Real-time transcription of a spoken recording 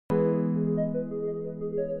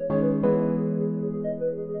Hey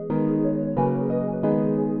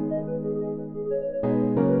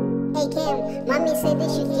Kim, mommy said they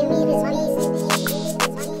should give me this piece.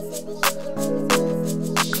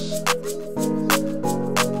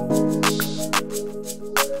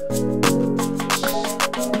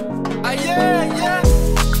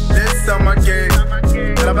 This summer game,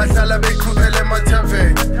 Labasala Bekubele Matave,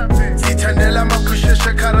 Sitanella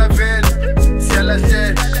Makushesha Caravel, Siala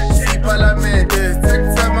Shed, Sipalame,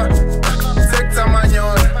 Secta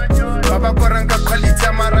Manyora, Baba Koranga Qualita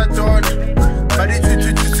Marathon, Baritu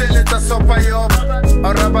to sell it a sopa Ayoba,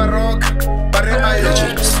 or Rubber Rock, Barry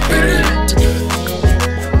Ayoba, Spirit.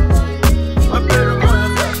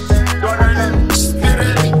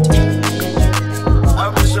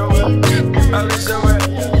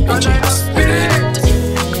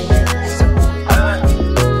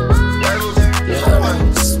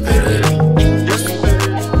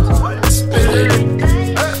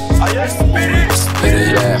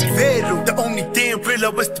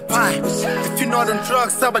 If you're not on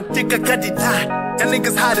drugs, I would think I got it high. That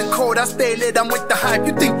niggas hot and cold, I stay lit, I'm with the hype.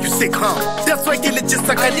 You think you sick, huh? That's why you just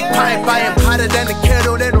like I need pipe. I am hotter than a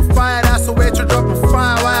kettle, they don't fire. That's a way to drop a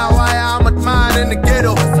fire. Waya, I'm admired in the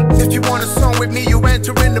ghetto. If you want a song with me, you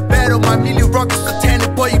enter in the battle. My Millie rock is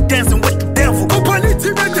satanic, boy, you dancing with the devil.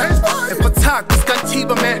 If I talk, this gun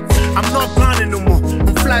Tiba, man. I'm not blinding no more.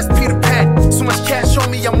 I'm fly as Peter Pan. So much cash on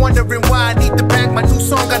me, I'm wondering why I need the bag. My new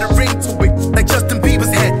song got a ring to it, like Justin Bieber's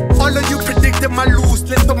head. All of you predicted my lose.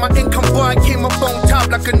 Left on my income, boy, I came up on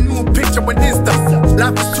top like a new picture on Insta.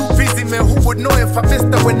 Life is too busy, man, who would know if I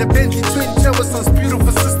missed her? When the Bentley twin towers, some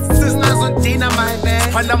beautiful sisters, on Dina, my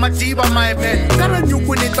man. Panama Diva, my man. Got a new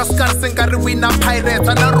win it, scars and got a win up pirates.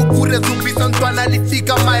 And I rukure zumbi on Tuana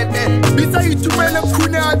Lifiga, my man. Bisa you to win a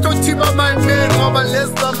kuna, I don't Tiba, my man. Mama,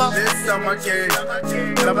 let's summer. This summer game.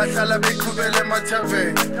 Labasala Bekubele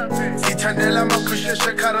Matave. Sitanella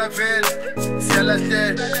Makushesha Caravel. Siala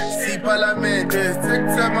Shed. Sipalame.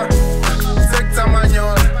 Secta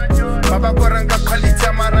Manyora. Baba Koranga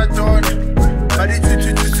Qualita Marathon. Baritu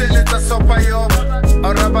to sell it a sopa Ayoba,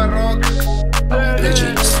 or Rubber Rock.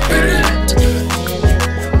 Legend Spirit.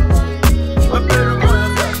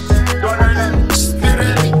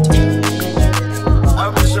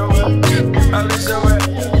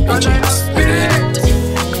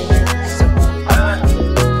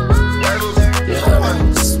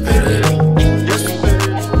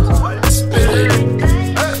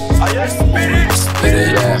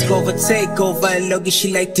 Takeover, logi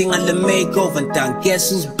she like ting on the makeover. Down, guess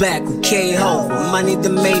who's back with K-Ho? Money the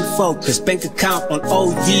main focus, bank account on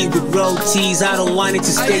OD with royalties. I don't want it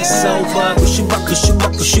to stay sober.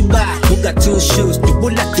 Kushuba. Who got two shoes?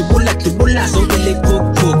 Tibula. So they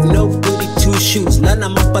cook. No booty, two shoes. None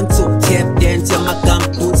of my bantu. Tap dance on my gum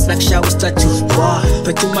boots like shower statues.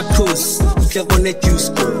 But to my cruise, flip on that juice.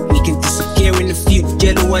 We can disappear in the future.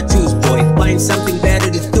 Yellow or juice, boy. Find something better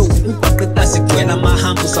to do. When I'm a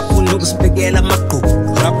humble, I pull up spaghetti, my cook.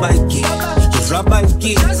 Rabanki.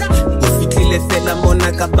 If you kill a fella,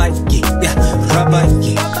 Monaca Banki. Yeah,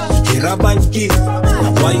 Rabanki.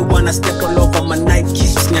 Why you wanna step all over my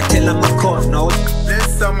Nikes? Snatella my car, no.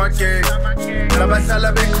 This summer game.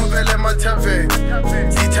 Labasala Bekubele Matave.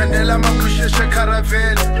 Sitanella Makushesha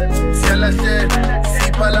Caravel. Siala Shed.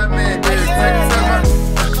 Sipalame.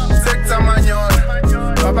 Secta Manyora.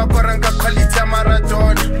 Baba Koranga Qualita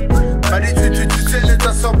Marathon. Baritu to sell it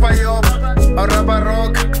a sopa Ayoba.